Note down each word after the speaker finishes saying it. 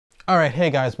Alright, hey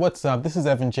guys, what's up? This is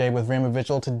Evan J with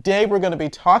RhemaVisual. Today we're going to be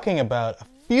talking about a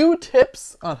few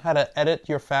tips on how to edit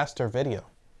your faster video.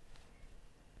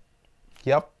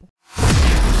 Yep.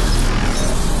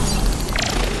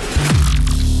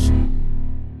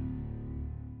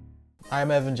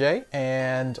 I'm Evan J,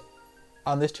 and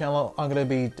on this channel I'm going to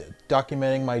be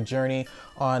documenting my journey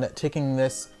on taking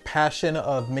this passion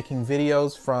of making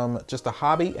videos from just a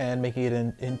hobby and making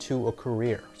it into a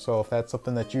career. So if that's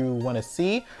something that you want to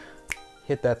see,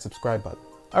 hit that subscribe button.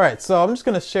 All right, so I'm just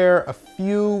going to share a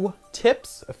few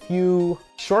tips, a few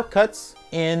shortcuts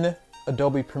in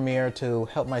Adobe Premiere to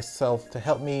help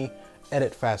me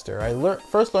edit faster. I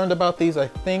first learned about these, I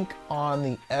think, on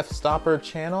the F-Stopper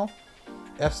channel,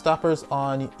 F-Stoppers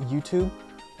on YouTube,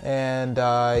 and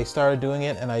I started doing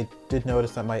it, and I did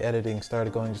notice that my editing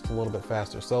started going just a little bit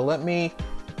faster. So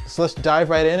let's dive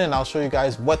right in, and I'll show you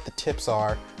guys what the tips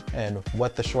are and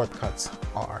what the shortcuts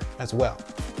are as well.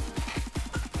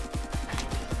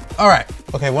 All right,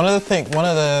 okay, one of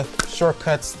the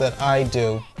shortcuts that I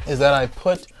do is that I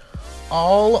put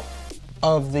all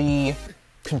of the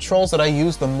controls that I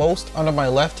use the most under my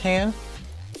left hand,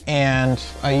 and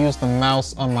I use the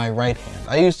mouse on my right hand.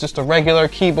 I use just a regular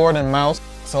keyboard and mouse.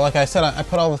 So like I said, I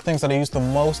put all the things that I use the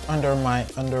most under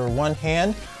one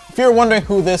hand. If you're wondering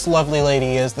who this lovely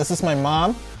lady is, this is my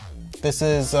mom. This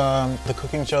is the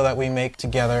cooking show that we make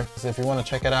together. So if you want to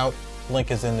check it out,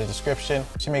 link is in the description.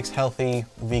 She makes healthy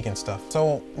vegan stuff.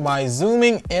 So my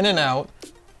zooming in and out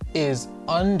is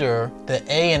under the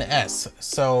A and S.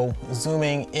 So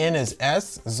zooming in is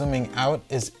S, zooming out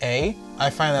is A. I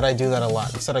find that I do that a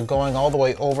lot. Instead of going all the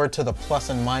way over to the plus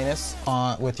and minus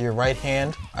with your right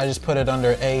hand, I just put it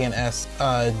under A and S.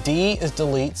 D is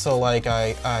delete, so like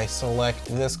I select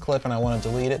this clip and I want to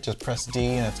delete it, just press D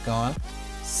and it's gone.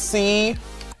 C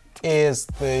is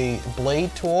the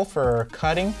blade tool for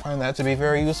cutting. I find that to be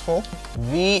very useful.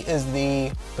 V is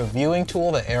the viewing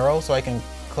tool, the arrow, so I can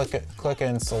click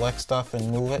and select stuff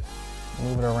and move it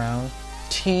around.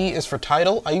 T is for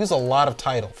title. I use a lot of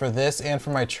title for this and for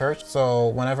my church. So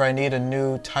whenever I need a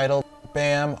new title,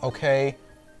 bam, okay,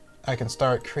 I can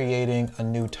start creating a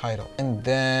new title. And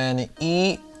then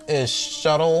E is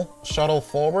shuttle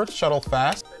forward, shuttle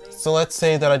fast. So let's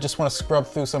say that I just want to scrub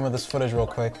through some of this footage real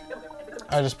quick.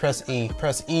 I just press E.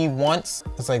 Press E once,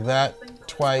 it's like that,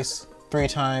 twice, 3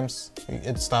 times,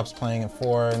 it stops playing, and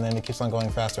 4, and then it keeps on going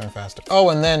faster and faster. Oh,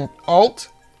 and then Alt,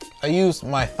 I use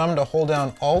my thumb to hold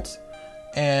down Alt,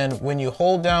 and when you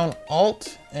hold down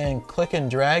Alt and click and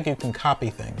drag, you can copy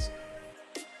things.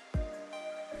 You're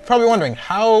probably wondering,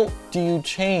 how do you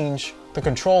change the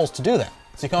controls to do that?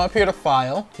 So you come up here to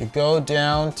File, you go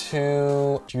down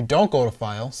to, you don't go to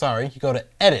File, sorry, you go to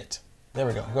Edit. There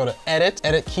we go. Go to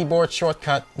Edit Keyboard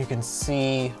Shortcut. You can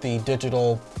see the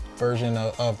digital version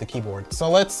of the keyboard. So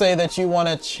let's say that you want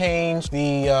to change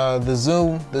the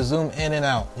zoom in and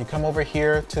out. You come over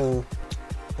here to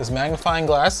this magnifying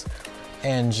glass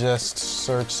and just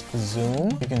search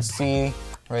zoom. You can see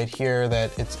right here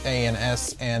that it's A and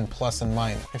S and plus and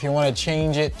minus. If you want to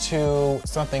change it to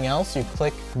something else, you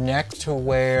click next to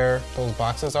where those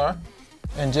boxes are,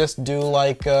 and just do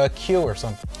like Q or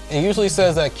something. It usually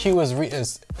says that Q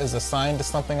is assigned to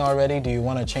something already. Do you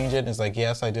want to change it? And it's like,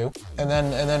 yes, I do. And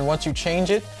then once you change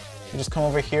it, you just come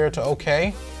over here to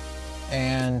OK,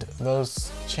 and those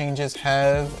changes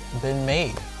have been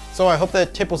made. So I hope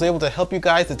that tip was able to help you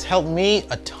guys. It's helped me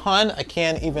a ton. I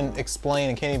can't even explain,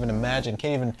 I can't even imagine,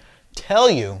 can't even tell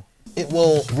you. It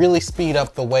will really speed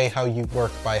up the way how you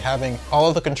work by having all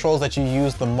of the controls that you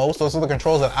use the most. Those are the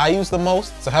controls that I use the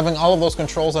most. So having all of those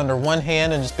controls under one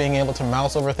hand and just being able to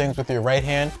mouse over things with your right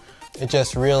hand, it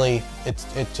really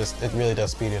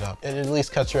does speed it up. It at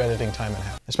least cuts your editing time in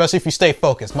half, especially if you stay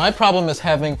focused. My problem is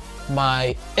having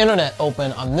my internet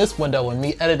open on this window and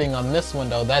me editing on this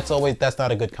window. That's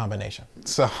not a good combination.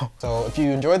 So if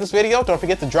you enjoyed this video, don't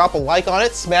forget to drop a like on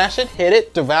it, smash it, hit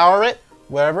it, devour it,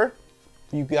 whatever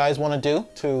you guys want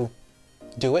to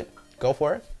do it, go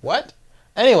for it. What?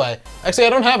 Anyway, actually I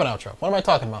don't have an outro. What am I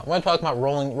talking about? What am I talking about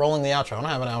rolling the outro? I don't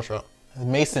have an outro.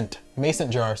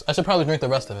 Mason jars. I should probably drink the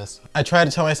rest of this. I try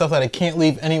to tell myself that I can't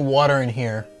leave any water in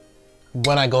here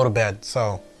when I go to bed.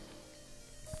 So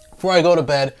before I go to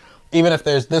bed, even if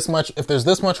there's this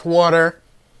much water,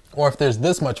 or if there's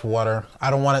this much water,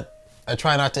 I don't want it, I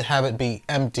try not to have it be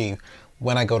empty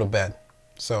when I go to bed.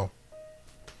 So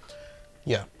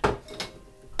yeah.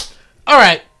 All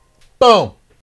right, boom.